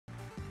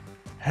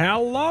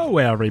Hello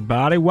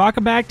everybody,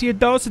 welcome back to your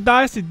dose of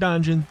Dicey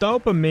Dungeons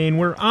dopamine.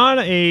 We're on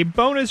a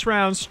bonus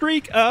round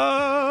streak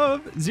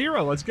of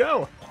 0, let's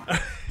go.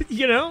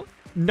 You know,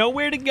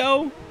 nowhere to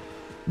go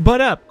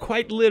but up,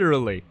 quite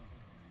literally.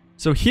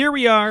 So here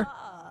we are,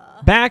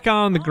 back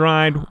on the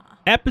grind,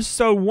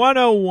 episode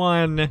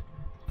 101,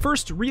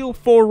 first real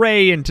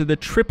foray into the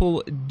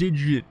triple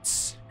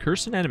digits.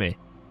 Curse an enemy.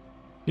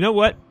 You know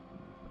what?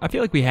 I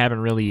feel like we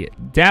haven't really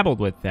dabbled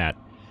with that.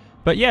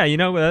 But yeah, you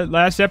know,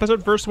 last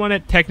episode, first one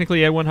at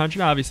technically at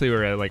 100. Obviously,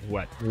 we're at like,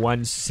 what,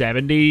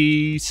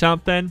 170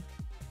 something?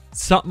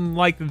 Something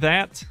like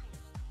that.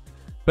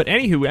 But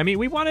anywho, I mean,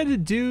 we wanted to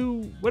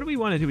do, what do we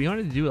want to do? We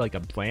wanted to do like a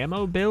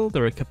BLAMMO build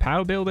or a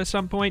Kapow build at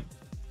some point.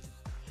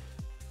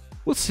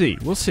 We'll see,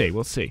 we'll see,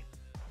 we'll see.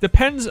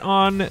 Depends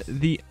on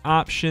the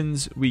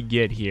options we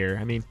get here.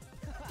 I mean,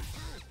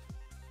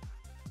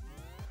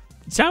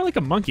 it sounded like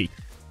a monkey.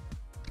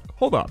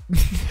 Hold up.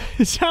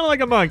 It sounded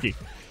like a monkey.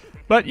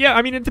 But yeah,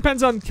 I mean, it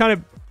depends on kind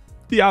of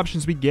the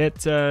options we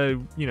get,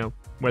 you know,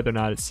 whether or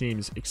not it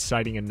seems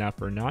exciting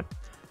enough or not.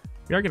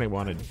 We are going to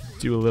want to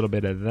do a little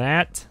bit of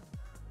that.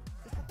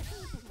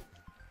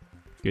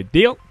 Good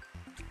deal.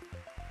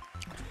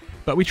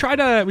 But we tried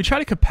a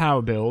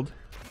Kapow build.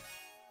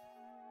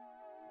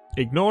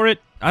 Ignore it.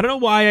 I don't know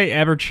why I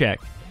ever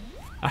check.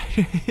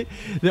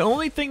 The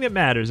only thing that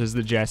matters as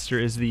the jester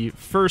is the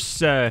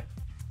first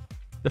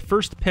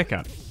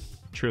pickup.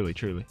 Truly,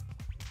 truly.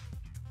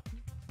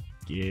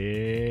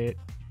 Get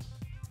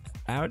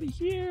out of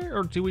here,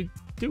 or do we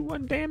do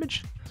 1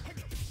 damage?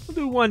 We'll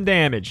do 1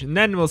 damage, and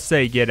then we'll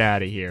say get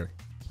out of here.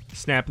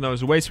 Snapping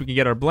those away so we can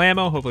get our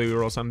BLAMMO. Hopefully we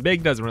roll something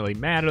big. Doesn't really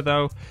matter,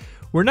 though.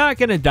 We're not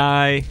gonna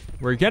die.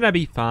 We're gonna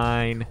be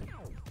fine.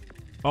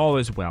 All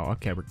is well.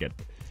 Okay, we're good.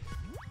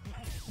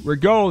 We're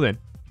golden.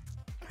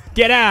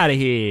 Get out of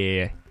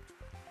here.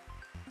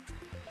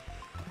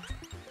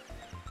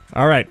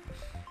 All right.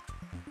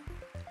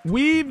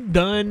 We've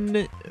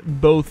done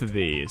both of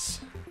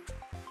these.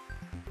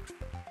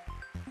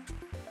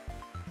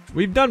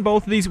 We've done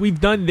both of these.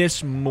 We've done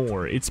this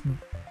more.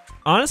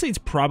 Honestly, it's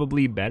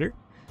probably better,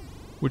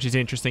 which is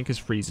interesting because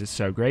freeze is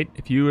so great.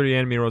 If you or the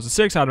enemy rolls a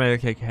 6,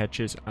 automatically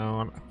catches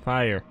on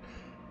fire.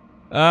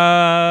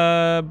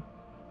 That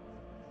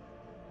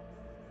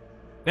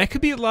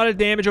could be a lot of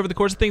damage over the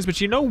course of things, but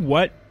you know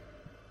what?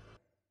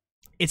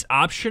 It's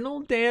optional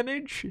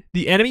damage.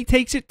 The enemy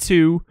takes it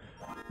too.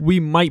 We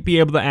might be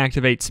able to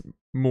activate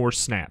more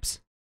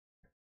snaps.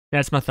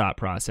 That's my thought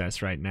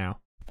process right now.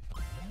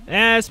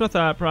 That's my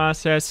thought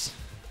process.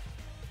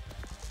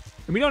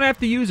 And we don't have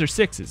to use our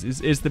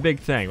 6s, is the big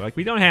thing. Like,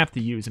 we don't have to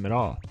use them at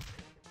all.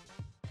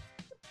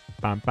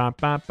 Bum, bum,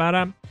 bum,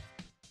 ba-dum.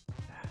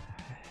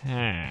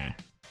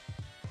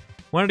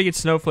 Wanted to get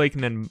Snowflake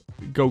and then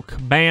go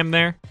bam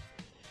there.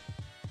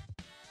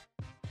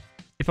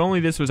 If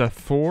only this was a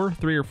 4,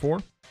 3 or 4.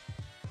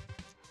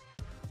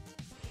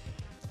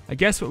 I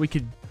guess what we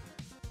could...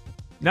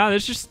 No,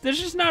 there's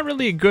just not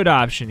really a good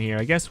option here.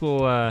 I guess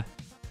we'll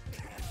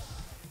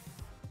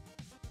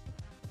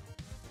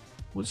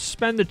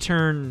spend the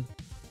turn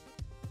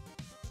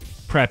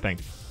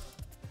prepping.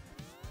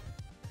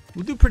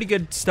 We'll do pretty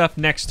good stuff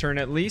next turn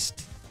at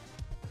least.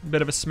 A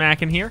bit of a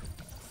smack in here.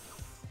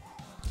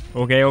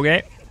 Okay,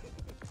 okay.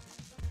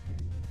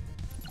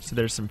 So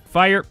there's some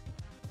fire.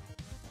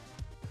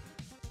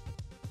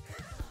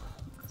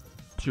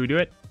 Should we do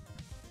it?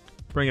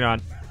 Bring it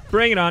on.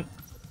 Bring it on.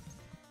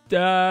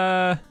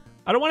 I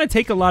don't want to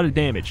take a lot of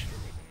damage.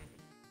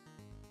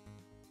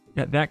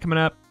 Got that coming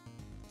up.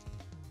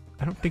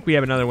 I don't think we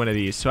have another one of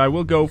these, so I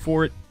will go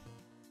for it.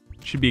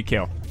 Should be a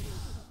kill.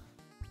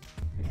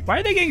 Why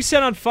are they getting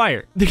set on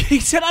fire? They're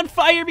getting set on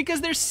fire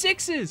because they're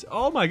 6s.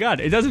 Oh my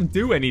god. It doesn't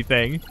do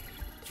anything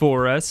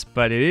for us,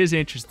 but it is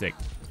interesting.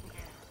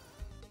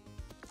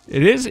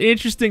 It is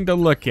interesting to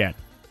look at,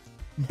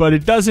 but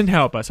it doesn't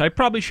help us. I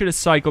probably should have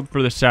cycled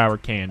for the sour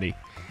candy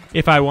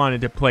if I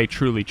wanted to play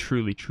truly,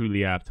 truly,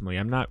 truly optimally.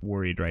 I'm not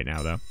worried right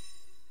now, though.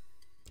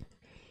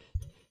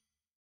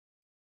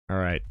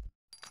 Alright.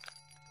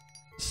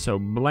 So,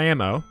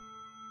 BLAMMO.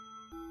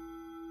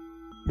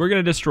 We're going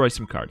to destroy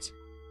some cards.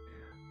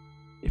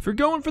 If we're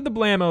going for the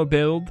BLAMMO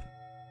build...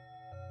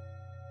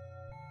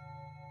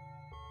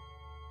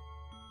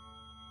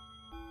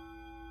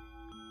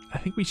 I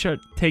think we start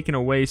taking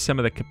away some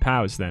of the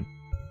Kapows, then.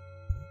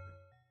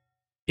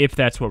 If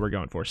that's what we're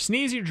going for.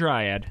 Sneezy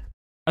Dryad.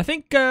 I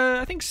think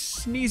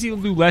Sneezy will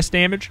do less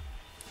damage,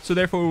 so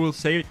therefore we'll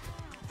save it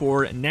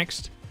for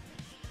next.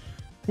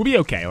 We'll be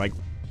okay. Like,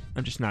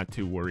 I'm just not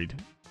too worried.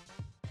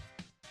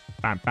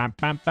 Bam, bam,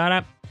 bam,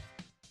 bam.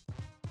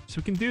 So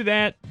we can do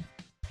that.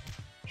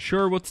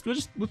 Sure, we'll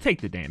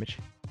take the damage.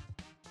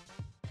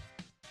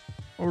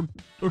 Or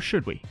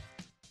should we?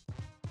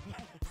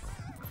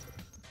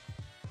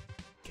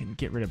 Can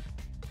get rid of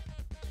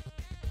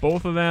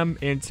both of them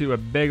into a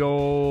big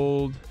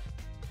old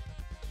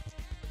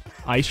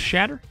Ice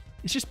Shatter?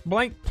 It's just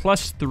blank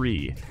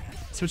 +3.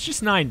 So it's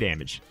just 9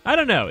 damage. I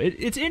don't know.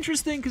 It's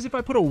interesting because if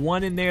I put a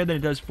 1 in there, then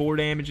it does 4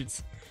 damage.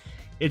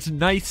 It's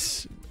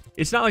nice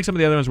It's not like some of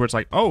the other ones where it's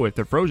like, oh, if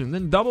they're frozen,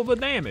 then double the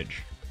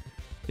damage.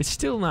 It's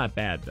still not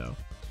bad, though.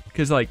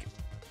 Because, like,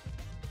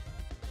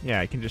 yeah,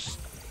 I can just,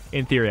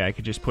 in theory, I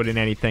could just put in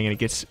anything and it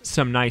gets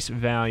some nice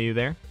value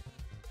there.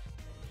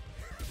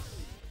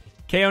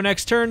 KO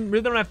next turn.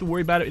 Really don't have to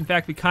worry about it. In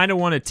fact, we kind of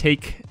want to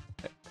take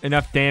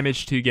enough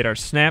damage to get our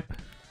snap.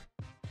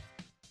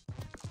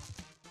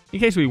 In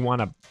case we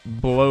want to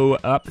blow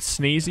up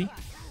Sneezy,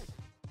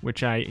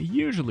 which I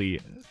usually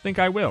think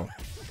I will.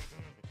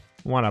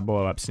 Want to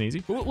blow up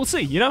Sneezy. We'll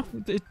see, you know?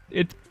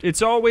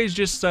 It's always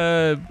just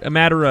a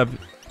matter of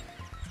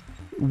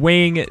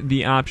weighing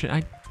the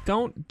option.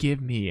 Don't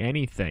give me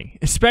anything.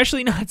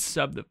 Especially not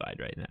Subdivide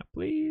right now,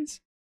 please.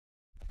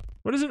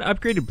 What does an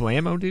upgraded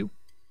Blammo do?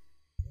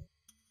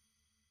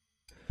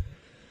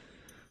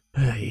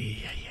 What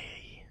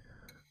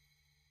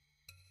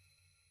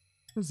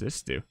does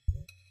this do?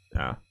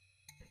 Oh.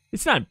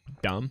 It's not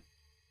dumb.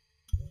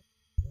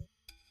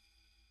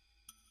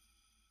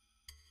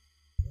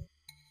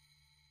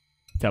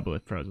 Double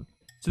it frozen.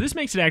 So this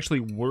makes it actually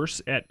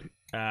worse at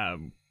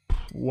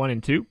 1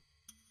 and 2.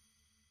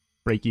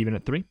 Break even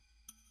at 3.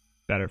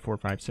 Better at 4,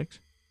 5, 6.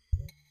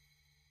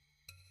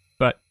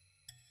 But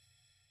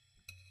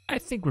I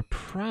think we're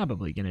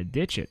probably gonna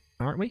ditch it,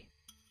 aren't we?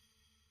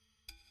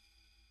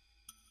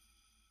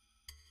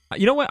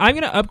 You know what? I'm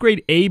gonna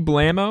upgrade a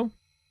Blammo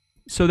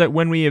so that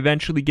when we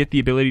eventually get the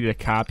ability to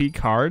copy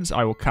cards,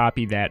 I will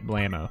copy that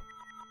Blammo.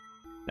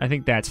 I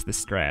think that's the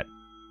strat.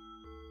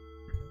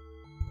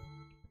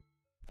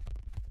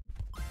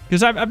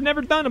 Because I've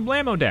never done a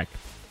Blammo deck.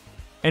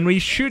 And we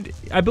should...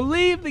 I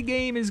believe the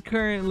game is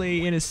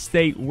currently in a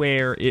state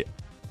where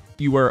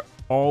you are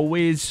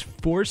always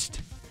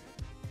forced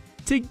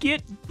to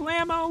get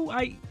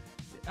Blammo.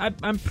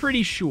 I'm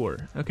pretty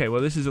sure. Okay,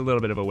 well, this is a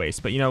little bit of a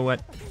waste. But you know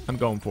what? I'm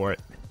going for it.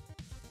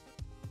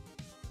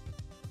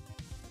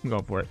 I'm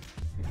going for it.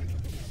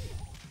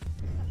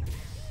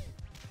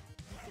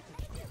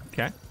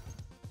 Okay.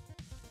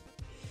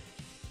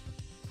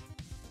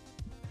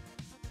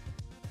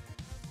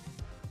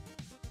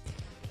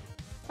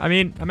 I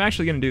mean, I'm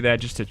actually going to do that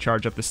just to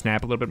charge up the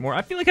snap a little bit more.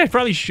 I feel like I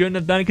probably shouldn't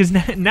have done it because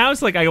now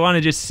it's like I want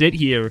to just sit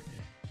here.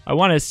 I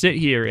want to sit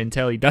here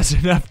until he does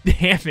enough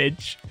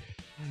damage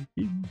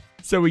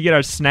so we get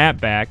our snap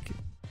back.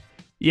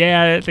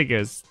 Yeah, I think it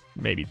was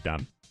maybe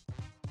dumb.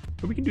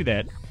 But we can do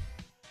that.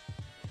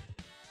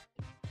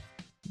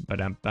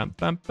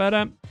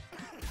 Ba-dum-bum-bum-ba-dum.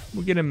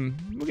 We'll get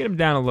him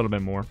down a little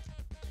bit more.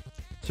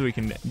 So we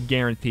can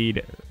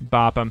guaranteed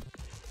bop him.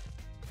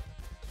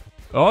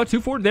 Oh,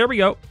 2-4. There we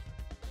go.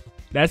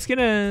 That's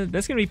gonna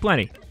be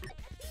plenty.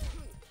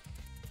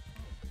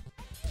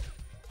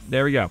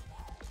 There we go.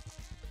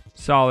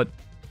 Solid.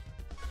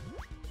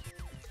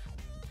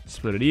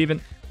 Split it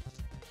even.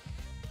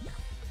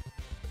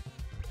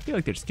 I feel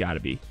like there's gotta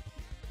be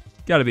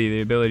the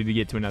ability to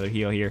get to another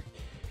heal here.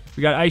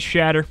 We got Ice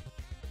Shatter.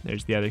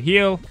 There's the other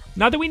heal.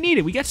 Not that we need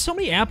it. We got so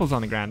many apples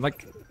on the ground.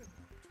 Like,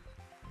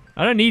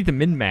 I don't need to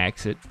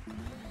min-max it.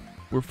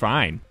 We're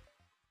fine.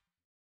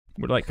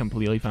 We're like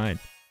completely fine.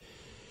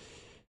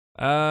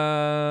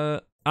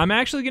 I'm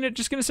actually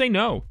just gonna say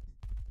no.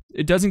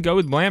 It doesn't go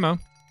with Blammo.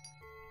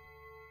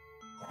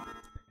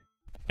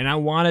 And I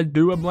want to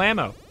do a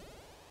Blammo.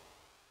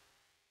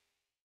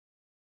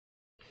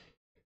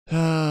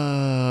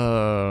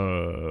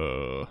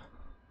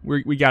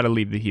 We got to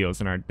leave the heals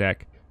in our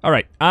deck. All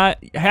right.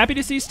 Happy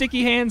to see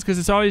Sticky Hands because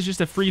it's always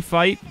just a free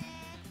fight,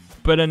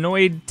 but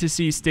annoyed to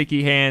see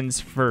Sticky Hands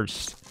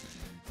first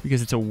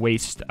because it's a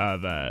waste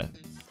of a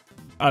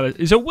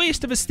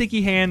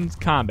Sticky Hands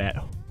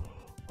combat.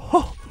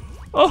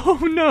 Oh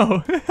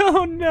no!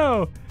 Oh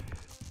no!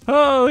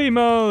 Holy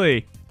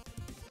moly!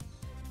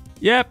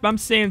 Yep, I'm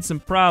seeing some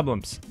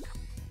problems.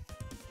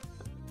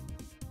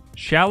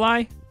 Shall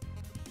I?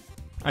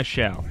 I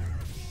shall.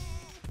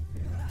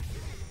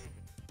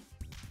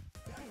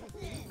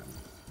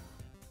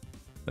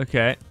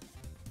 Okay.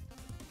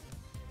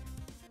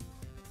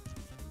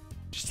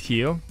 Just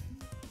heal.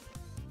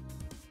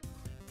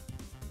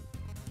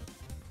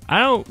 I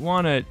don't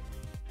want to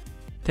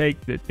take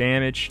the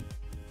damage.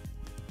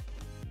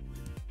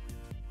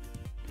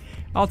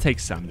 I'll take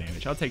some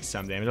damage.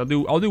 I'll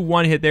do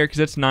one hit there because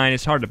that's 9.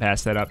 It's hard to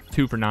pass that up.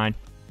 2 for 9.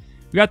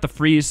 We got the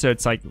freeze, so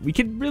it's like we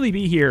could really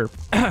be here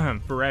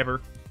forever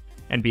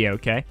and be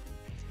okay.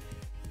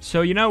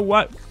 So you know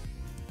what?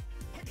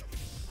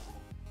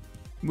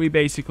 We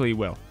basically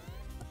will.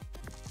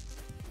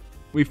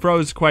 We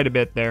froze quite a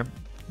bit there.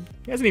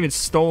 He hasn't even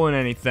stolen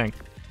anything.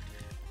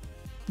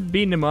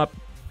 Beating him up.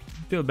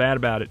 Feel bad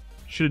about it.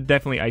 Should have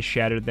definitely Ice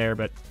Shattered there,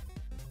 but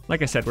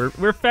like I said,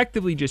 we're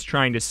effectively just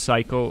trying to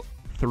cycle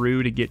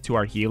through to get to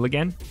our heal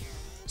again,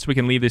 so we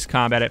can leave this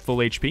combat at full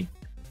HP.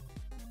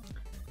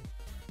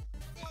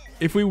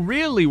 If we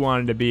really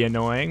wanted to be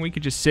annoying, we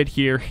could just sit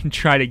here and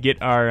try to get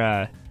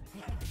our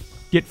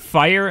get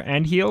fire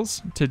and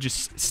heals to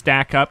just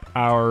stack up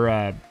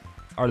our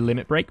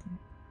limit break.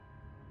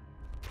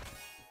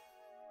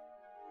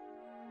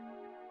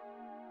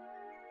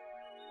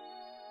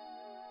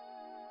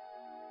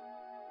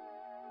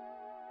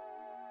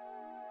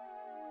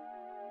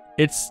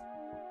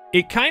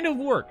 It kind of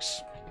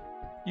works.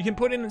 You can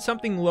put in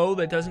something low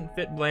that doesn't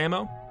fit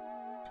BLAMMO.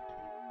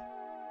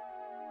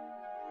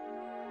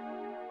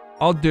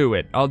 I'll do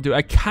it.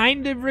 I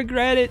kind of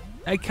regret it.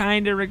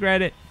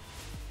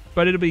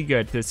 But it'll be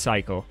good this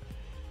cycle.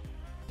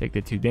 Take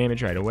the 2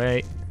 damage right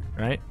away.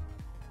 Right?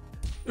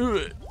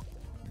 Ugh.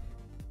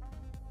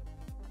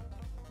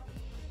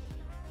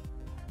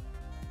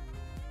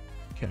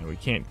 Okay, we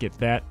can't get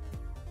that.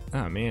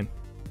 Oh, man.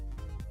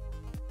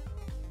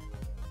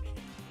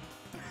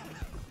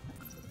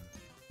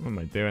 What am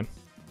I doing?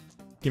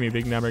 Give me a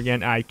big number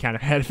again. I kind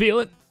of had to feel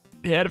it.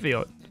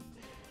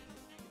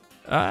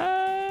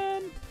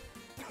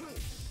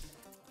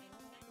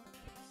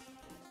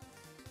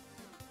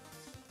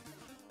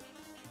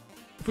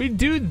 If we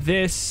do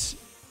this,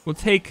 we'll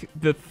take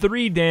the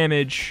 3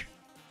 damage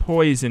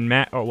poison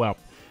oh, well.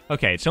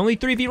 Okay, it's only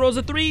 3 if he rolls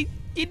a 3.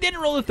 He didn't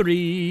roll a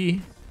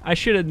 3. I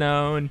should have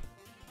known.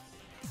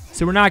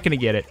 So we're not going to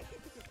get it.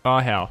 Oh,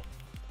 hell.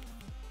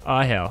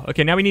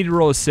 Okay, now we need to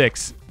roll a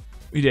 6.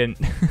 We didn't.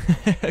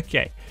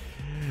 Okay.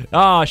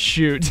 Oh,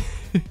 shoot.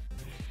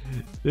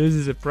 This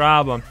is a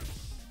problem.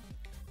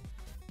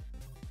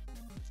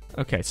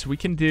 Okay, so we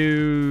can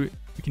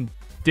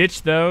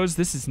ditch those.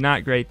 This is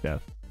not great, though.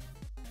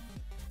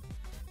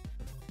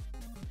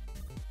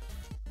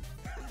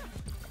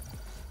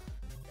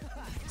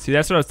 See,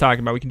 that's what I was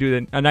talking about. We can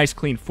do a nice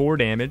clean 4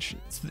 damage.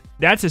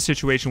 That's a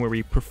situation where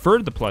we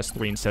preferred the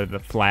 +3 instead of the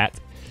flat.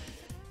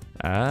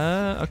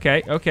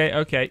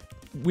 Okay.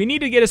 We need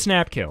to get a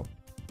snap kill.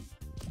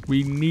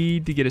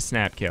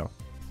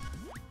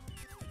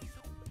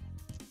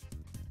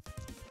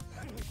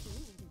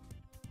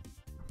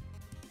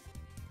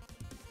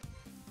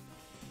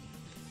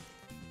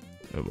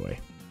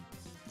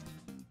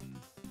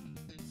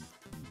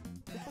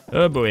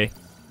 Oh boy.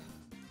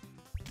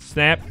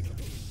 Snap.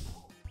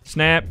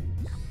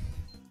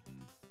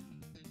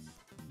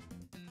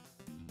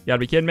 You gotta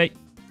be kidding me.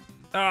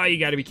 Oh, you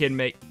gotta be kidding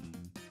me.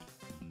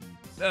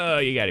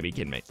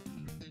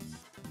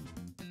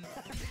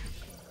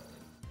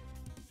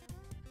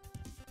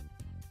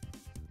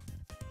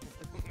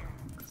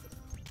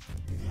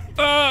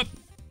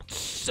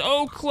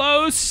 So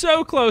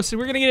close.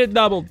 We're gonna get it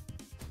doubled.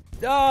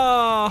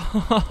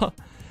 Oh,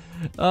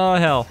 oh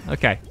hell.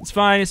 Okay, it's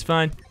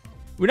fine.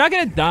 We're not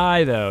gonna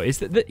die though.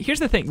 Here's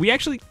the thing.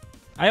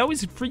 I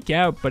always freak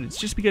out, but it's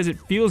just because it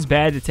feels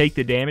bad to take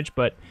the damage.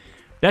 But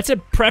that's a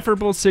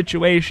preferable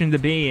situation to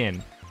be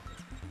in.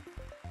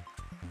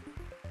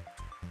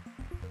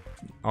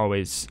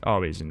 Always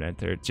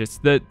inventor.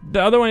 Just the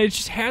other one.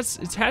 It has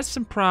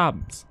some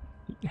problems.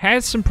 It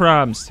has some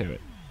problems to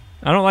it.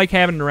 I don't like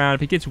having it around.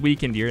 If it gets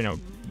weakened, you're in a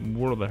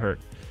world of hurt.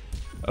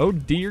 Oh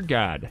dear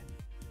God.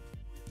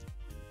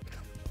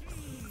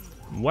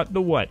 What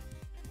the what?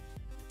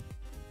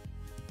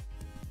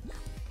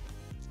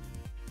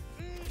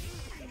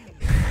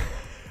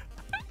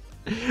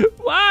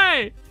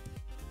 Why?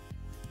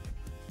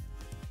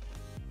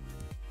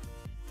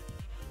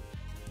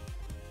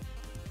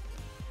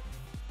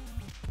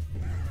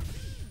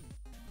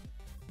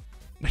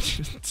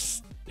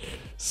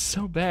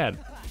 So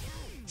bad.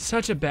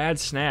 Such a bad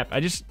snap.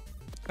 I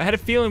had a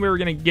feeling we were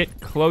gonna get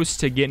close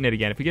to getting it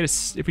again. If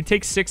we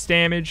take 6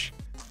 damage,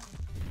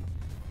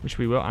 which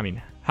we will. I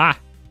mean, ha.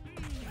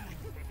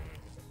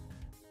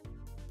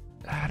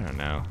 I don't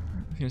know.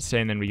 I was gonna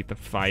say, and then we get the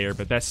fire,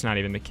 but that's not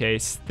even the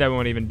case. That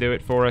won't even do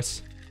it for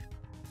us.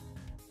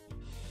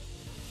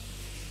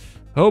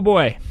 Oh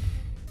boy.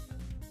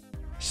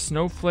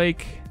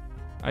 Snowflake.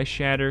 Ice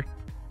shatter.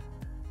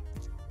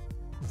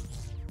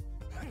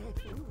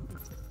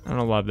 I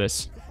don't love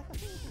this.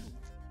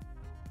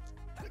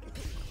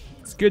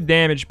 It's good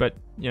damage, but,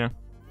 you know,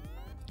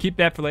 keep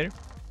that for later.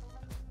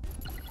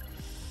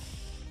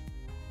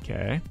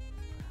 Okay.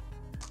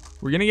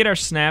 We're gonna get our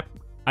snap.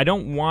 I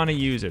don't want to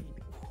use it.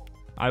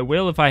 I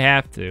will if I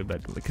have to,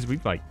 but because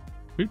we've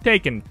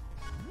taken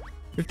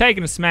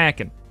a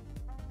smacking.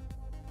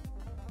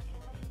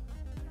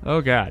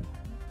 Oh God.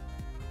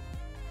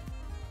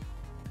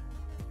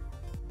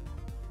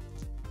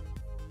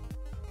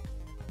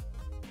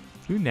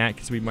 Do that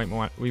because we might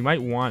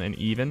want an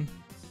even.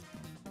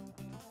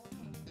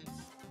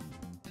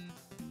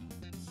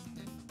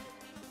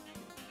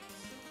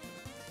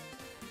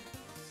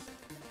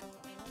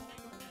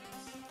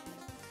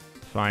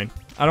 Fine.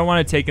 I don't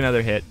want to take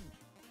another hit.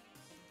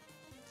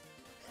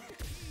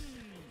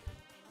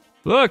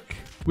 Look,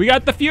 we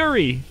got the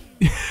Fury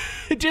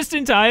just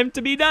in time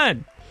to be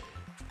done.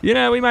 You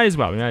know, we might as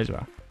well.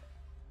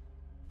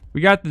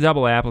 We got the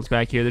double apples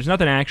back here. There's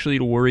nothing actually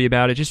to worry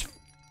about. It just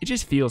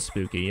feels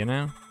spooky, you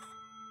know?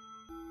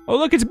 Oh,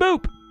 look, it's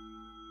Boop.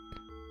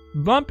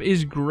 Bump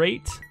is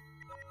great.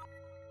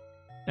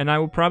 And I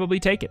will probably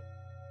take it.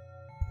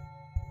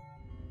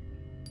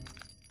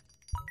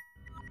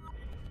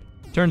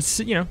 Turns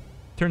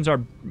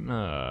our...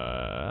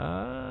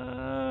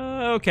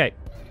 okay.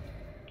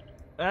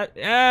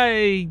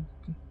 I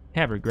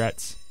have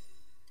regrets.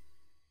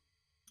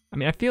 I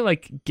mean, I feel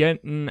like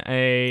getting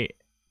a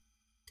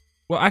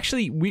Well,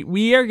 actually,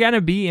 we are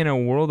gonna be in a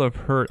world of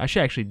hurt. I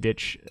should actually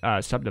ditch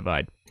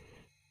subdivide.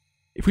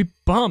 If we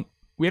bump,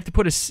 we have to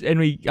put a and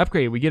we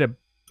upgrade.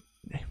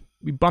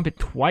 We bump it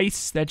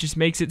twice. That just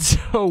makes it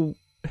so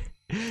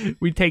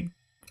we take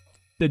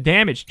the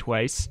damage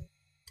twice.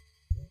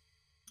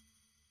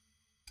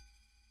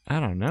 I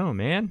don't know,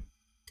 man.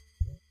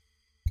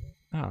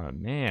 Oh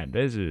man,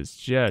 this is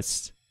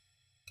just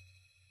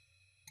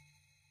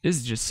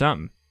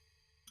something.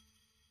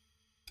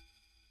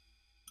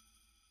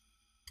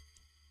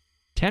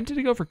 Tempted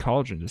to go for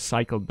Cauldron to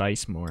cycle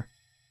dice more.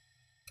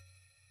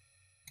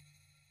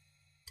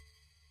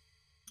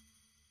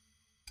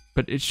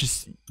 But it's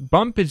just...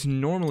 Bump is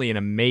normally an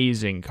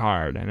amazing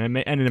card and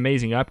an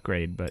amazing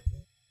upgrade, but...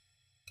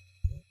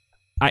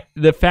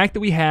 The fact that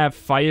we have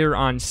Fire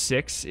on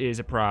 6 is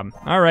a problem.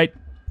 Alright.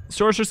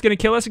 Sorcerer's gonna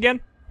kill us again?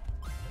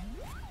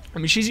 I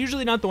mean, she's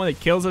usually not the one that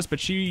kills us,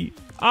 but she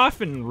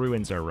often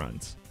ruins our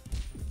runs.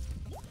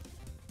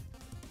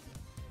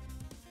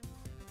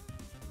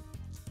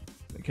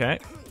 Okay.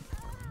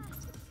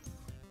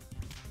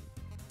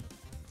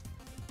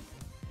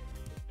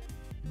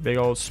 Big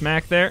old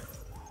smack there.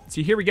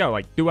 See, here we go.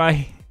 Like, do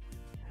I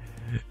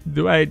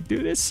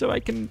do this so I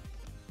can...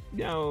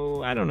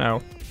 No, I don't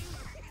know.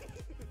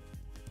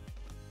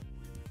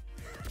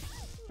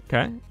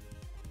 Okay.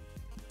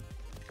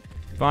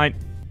 Fine.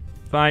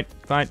 Fine.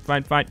 Fine.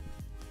 Fine. Fine.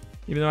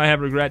 Even though I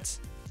have regrets.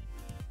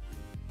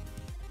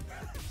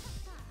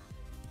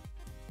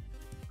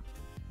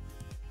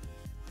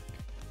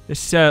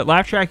 This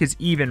laugh track is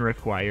even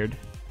required.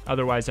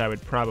 Otherwise, I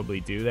would probably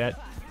do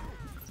that.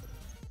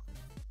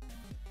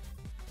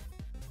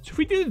 So if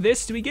we do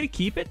this, do we get to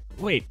keep it?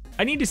 Wait,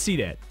 I need to see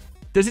that.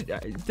 Does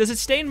it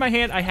stay in my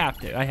hand? I have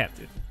to. I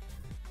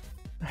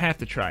have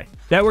to try.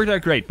 That worked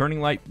out great. Burning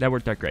Light, that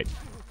worked out great.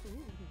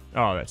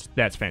 Oh,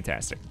 that's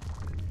fantastic.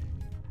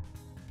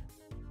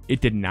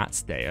 It did not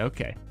stay.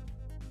 Okay.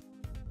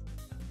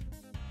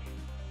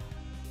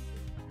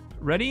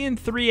 Ready in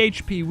 3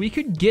 HP. We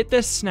could get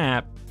the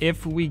snap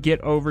if we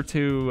get over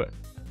to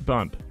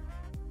bump.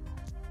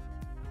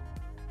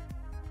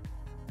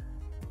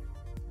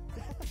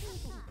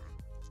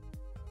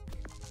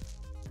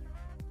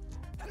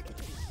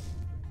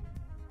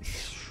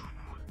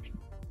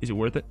 Is it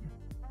worth it?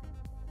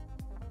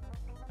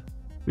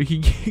 We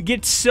can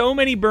get so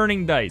many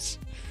burning dice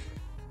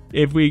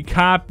if we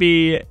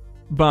copy,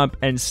 bump,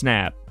 and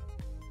snap.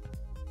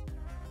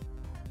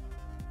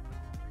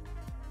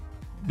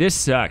 This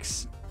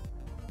sucks.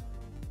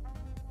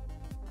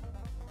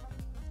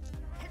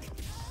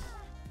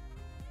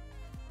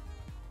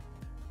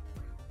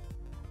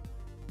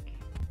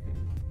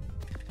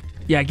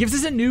 Yeah, it gives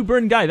us a new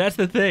burning die. That's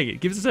the thing.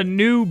 It gives us a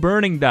new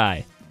burning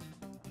die.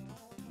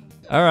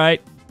 All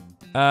right.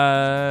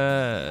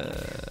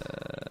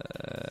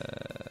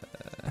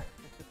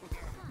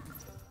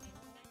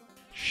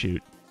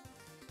 Shoot.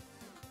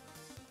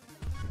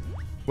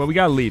 Well, we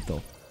got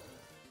lethal.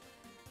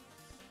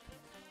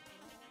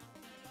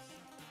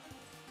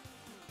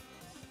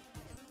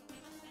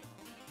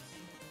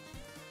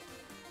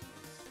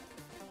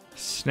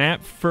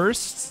 Snap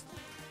first.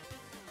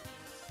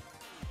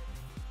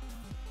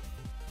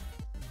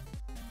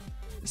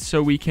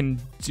 So we can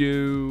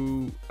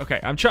do... Okay,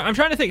 I'm trying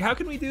to think. How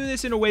can we do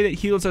this in a way that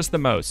heals us the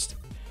most?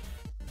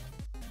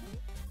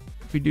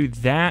 If we do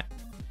that,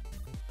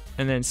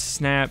 and then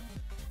snap,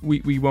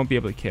 we won't be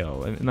able to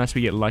kill, unless we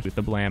get lucky with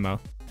the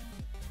BLAMMO.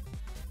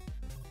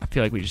 I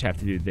feel like we just have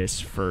to do this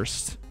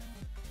first.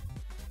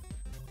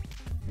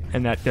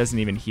 And that doesn't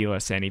even heal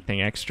us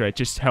anything extra. It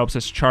just helps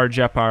us charge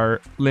up our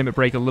limit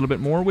break a little bit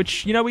more,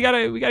 which, you know, we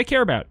gotta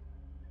care about.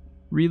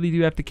 Really do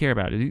have to care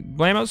about it.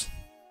 BLAMMOs?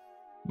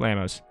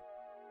 BLAMMOs.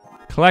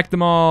 Collect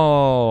them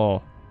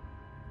all.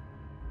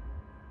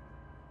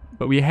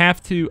 But we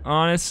have to,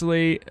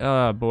 honestly...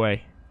 Oh,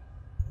 boy.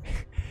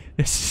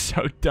 This is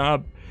so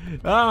dumb.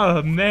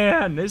 Oh,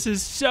 man. This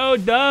is so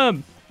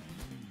dumb.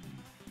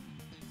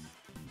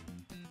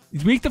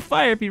 He's weak to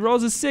fire. If he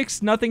rolls a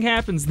 6, nothing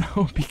happens,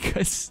 though,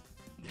 because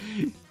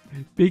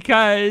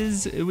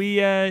we,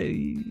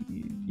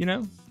 you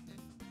know,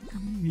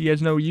 he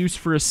has no use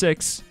for a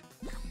 6.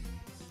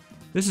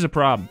 This is a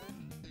problem.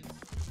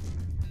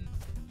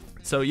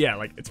 So yeah,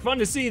 like, it's fun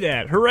to see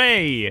that.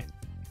 Hooray!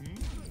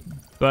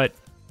 But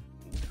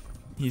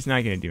he's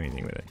not gonna do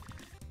anything with it.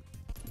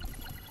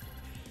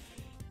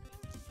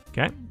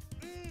 Okay.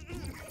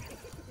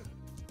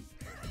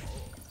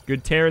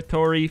 Good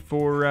territory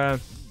for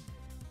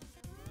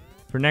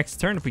next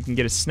turn if we can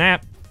get a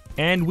snap.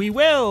 And we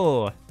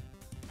will!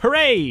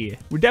 Hooray!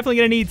 We're definitely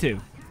gonna need to.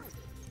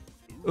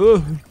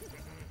 Ugh.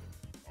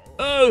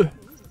 Ugh.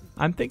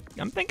 I'm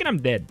thinking I'm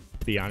dead,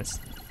 to be honest.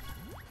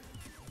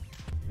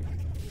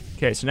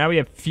 Okay, so now we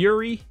have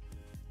Fury.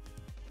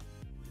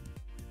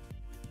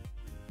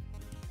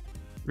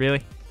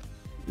 Really?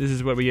 This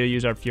is what we gotta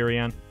use our Fury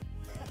on?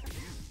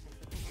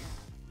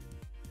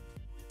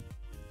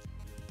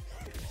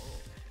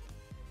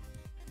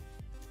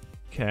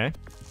 Okay.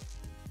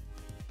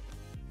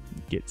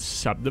 Get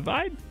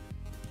Subdivide?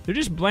 They're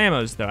just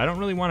BLAMMOs, though. I don't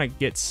really want to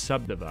get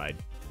Subdivide.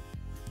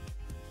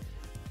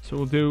 So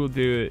we'll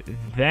do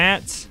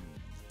that.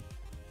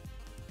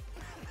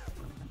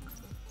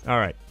 All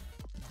right.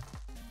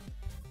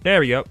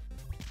 There we go.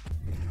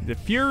 The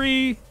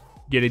Fury.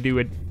 Get to do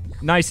a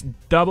nice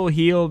double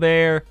heal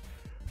there.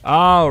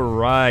 All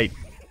right.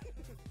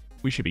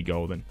 We should be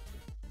golden.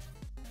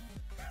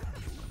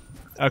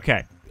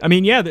 Okay. I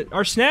mean, yeah,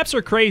 our snaps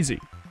are crazy.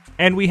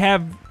 And we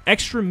have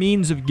extra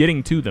means of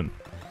getting to them.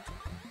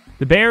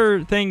 The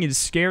bear thing is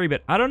scary,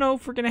 but I don't know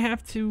if we're going to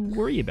have to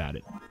worry about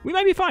it. We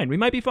might be fine. We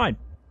might be fine.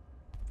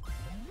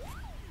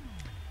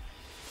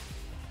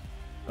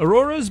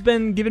 Aurora's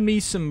been giving me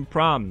some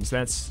problems.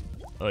 That's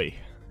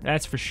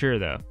for sure,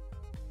 though.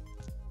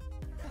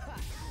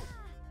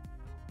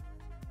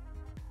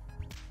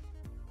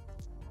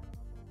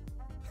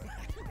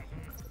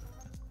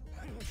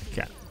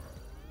 Okay.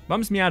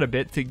 Bums me out a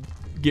bit to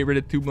get rid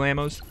of 2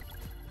 Blammos.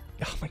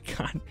 Oh my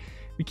god.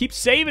 We keep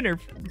saving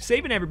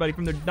everybody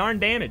from their darn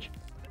damage.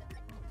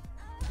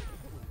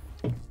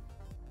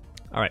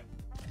 Alright.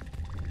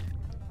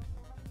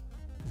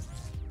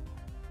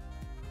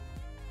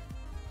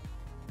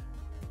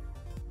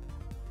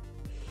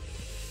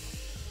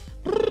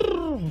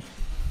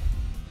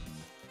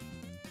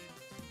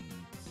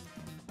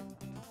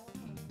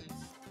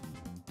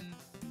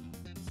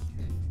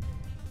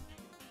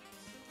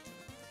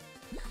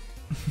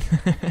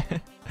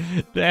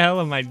 The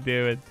hell am I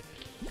doing?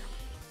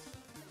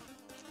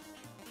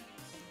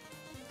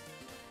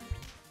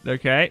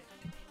 Okay.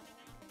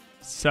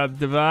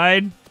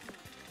 Subdivide.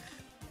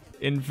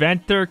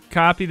 Inventor,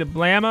 copy the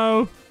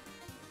Blammo.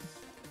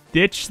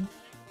 Ditch.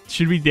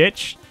 Should we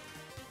ditch?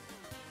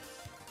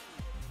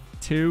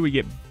 2, we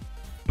get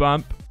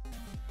bump.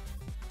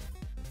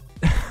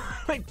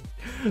 Like,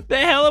 the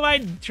hell am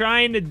I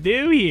trying to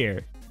do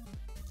here?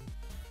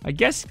 I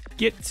guess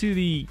get to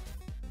the...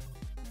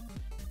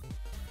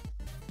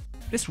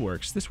 This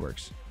works. This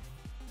works.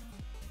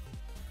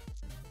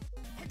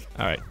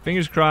 All right,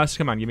 fingers crossed.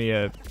 Come on, give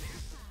me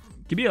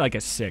like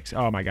a 6.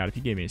 Oh my god, if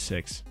you gave me a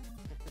 6,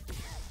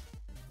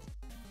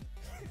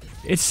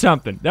 it's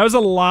something. That was a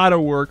lot of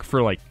work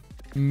for like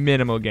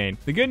minimal gain.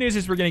 The good news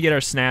is we're gonna get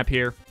our snap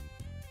here.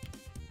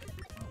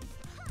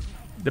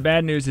 The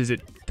bad news is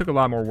it took a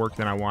lot more work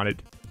than I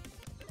wanted.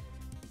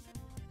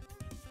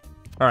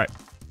 All right,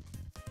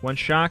 1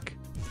 shock.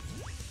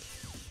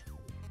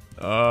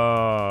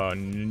 Oh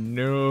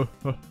no.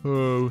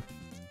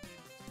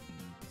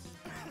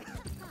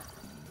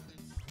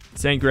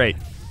 This ain't great.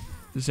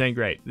 This ain't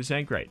great. This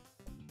ain't great.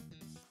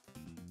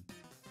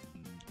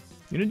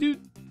 You gonna do...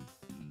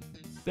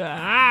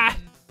 Ah!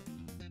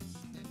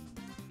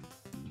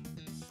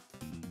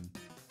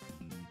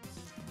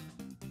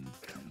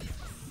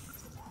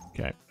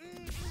 Okay.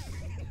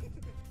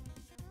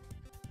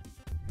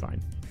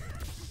 Fine.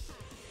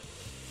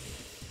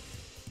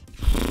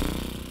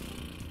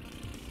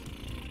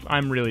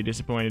 I'm really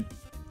disappointed.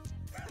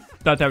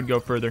 Thought that would go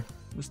further.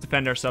 Let's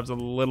defend ourselves a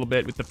little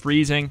bit with the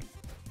freezing.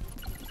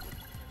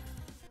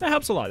 That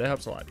helps a lot. That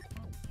helps a lot.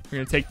 We're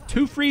gonna take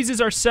 2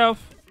 freezes ourselves.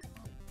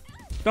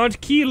 Don't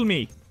kill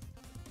me.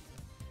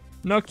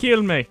 No,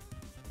 kill me.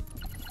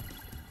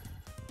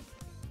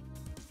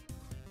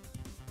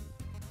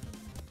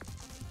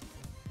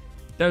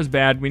 That was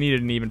bad. We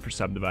needed an even for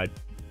subdivide.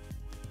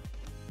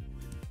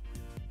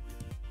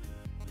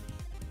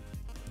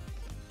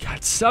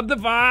 God,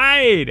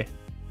 subdivide!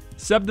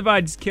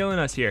 Subdivide's killing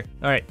us here.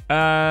 All right.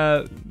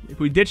 If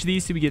we ditch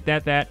these 2, we get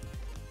that.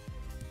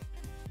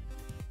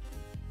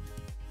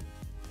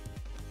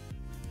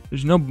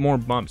 There's no more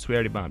bumps. We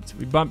already bumped.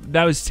 We bumped.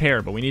 That was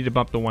terrible. We need to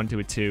bump the 1 to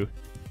a 2.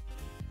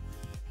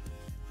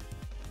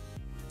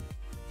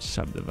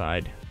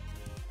 Subdivide.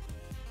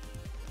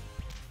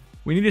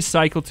 We need to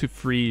cycle to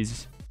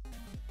freeze.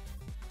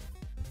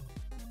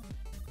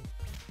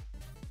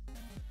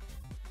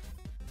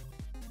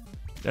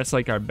 That's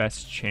like our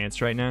best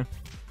chance right now.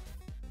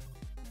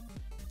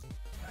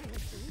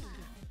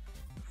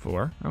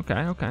 4.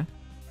 Okay.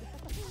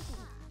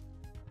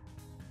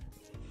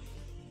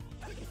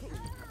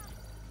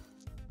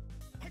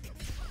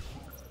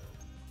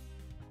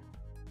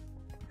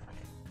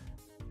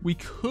 We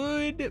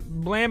could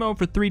Blammo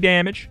for 3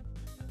 damage.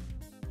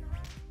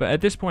 But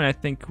at this point, I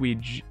think we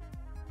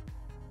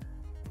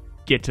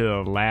get to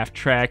the laugh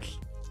track.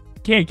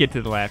 Can't get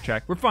to the laugh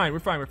track. We're fine.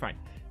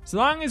 As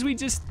long as we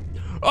just...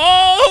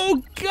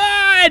 Oh,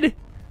 God!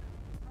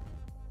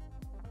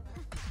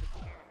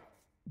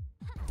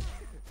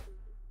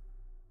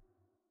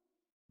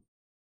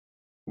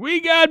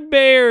 We got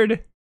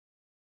bared.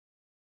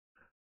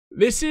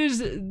 This is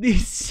the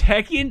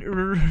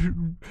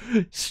second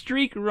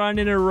streak run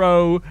in a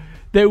row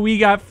that we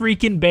got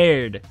freaking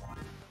bared.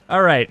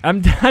 All right,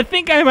 I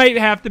think I might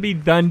have to be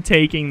done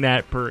taking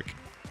that perk.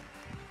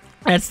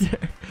 That's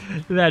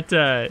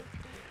that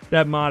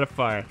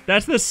modifier.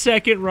 That's the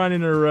second run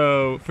in a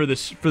row for the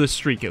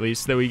streak, at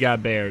least, that we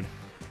got bared.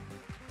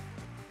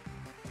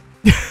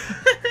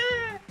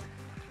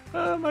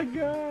 Oh my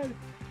god.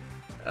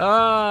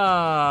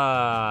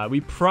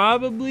 We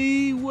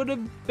probably would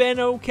have been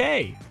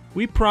okay.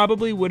 We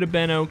probably would have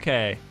been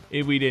okay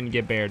if we didn't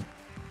get bared.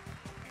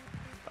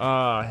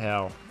 Oh,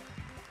 hell.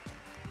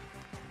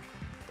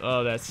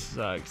 Oh, that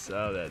sucks.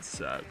 Oh, that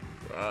sucks.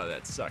 Oh,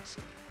 that sucks.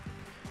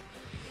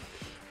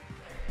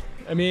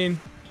 I mean,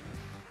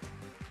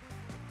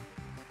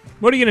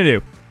 what are you going to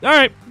do? All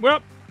right,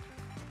 well,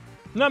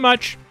 not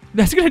much.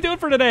 That's going to do it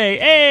for today.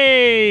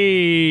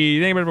 Hey,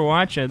 thank you for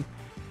watching.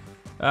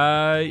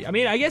 I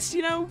mean, I guess,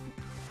 you know,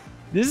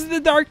 this is the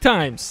dark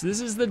times.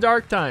 This is the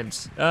dark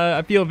times.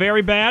 I feel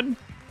very bad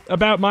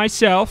about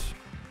myself.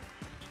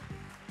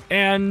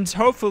 And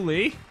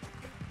hopefully,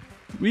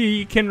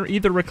 we can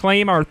either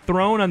reclaim our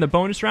throne on the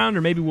bonus round,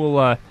 or maybe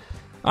we'll,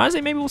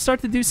 honestly, maybe we'll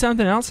start to do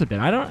something else a bit.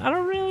 I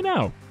don't really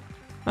know.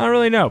 I don't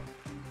really know.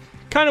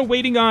 Kind of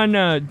waiting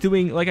on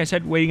doing, like I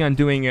said, waiting on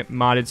doing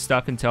modded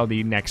stuff until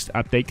the next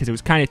update, because it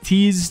was kind of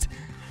teased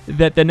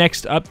that the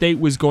next update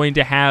was going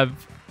to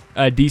have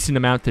a decent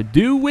amount to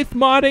do with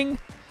modding.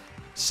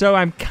 So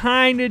I'm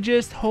kind of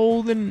just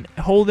holding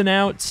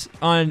out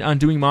on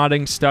doing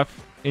modding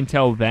stuff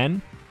until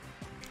then.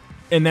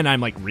 And then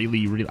I'm like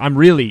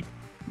really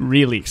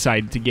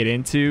excited to get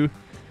into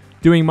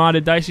doing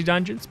modded Dicey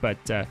Dungeons, but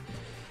I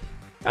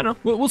don't know.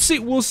 We'll see.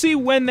 We'll see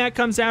when that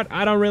comes out.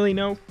 I don't really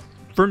know.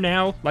 For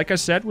now, like I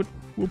said, we'll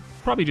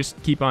probably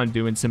just keep on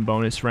doing some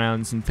bonus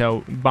rounds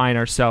until buying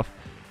ourselves,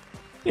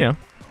 you know,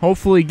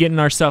 hopefully getting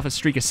ourselves a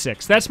streak of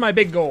 6. That's my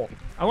big goal.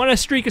 I want a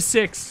streak of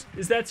 6.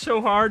 Is that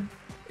so hard?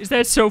 Is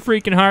that so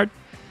freaking hard?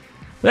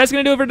 But that's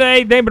going to do it for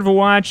today. Thank you for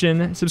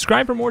watching.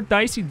 Subscribe for more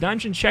Dicey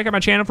Dungeons. Check out my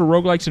channel for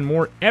roguelikes and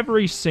more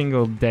every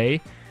single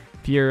day.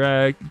 If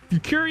you're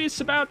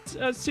curious about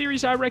a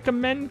series I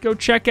recommend, go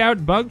check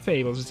out Bug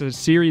Fables. It's a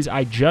series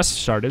I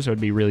just started, so it'd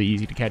be really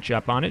easy to catch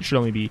up on it. Should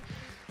only be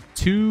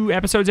 2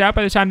 episodes out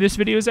by the time this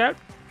video is out.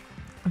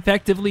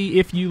 Effectively,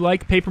 if you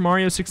like Paper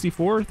Mario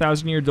 64,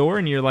 Thousand Year Door,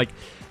 and you're like,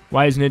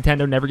 why is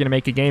Nintendo never going to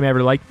make a game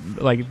ever like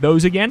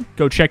those again?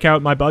 Go check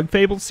out my Bug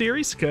Fables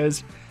series,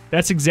 because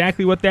that's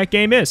exactly what that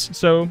game is.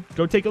 So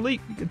go take a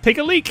leak. Take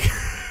a leak.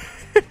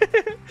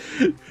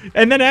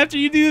 And then after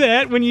you do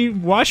that, when you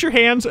wash your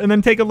hands and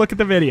then take a look at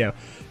the video.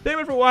 Thank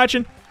you for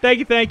watching.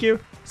 Thank you.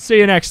 See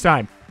you next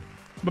time.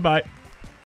 Bye-bye.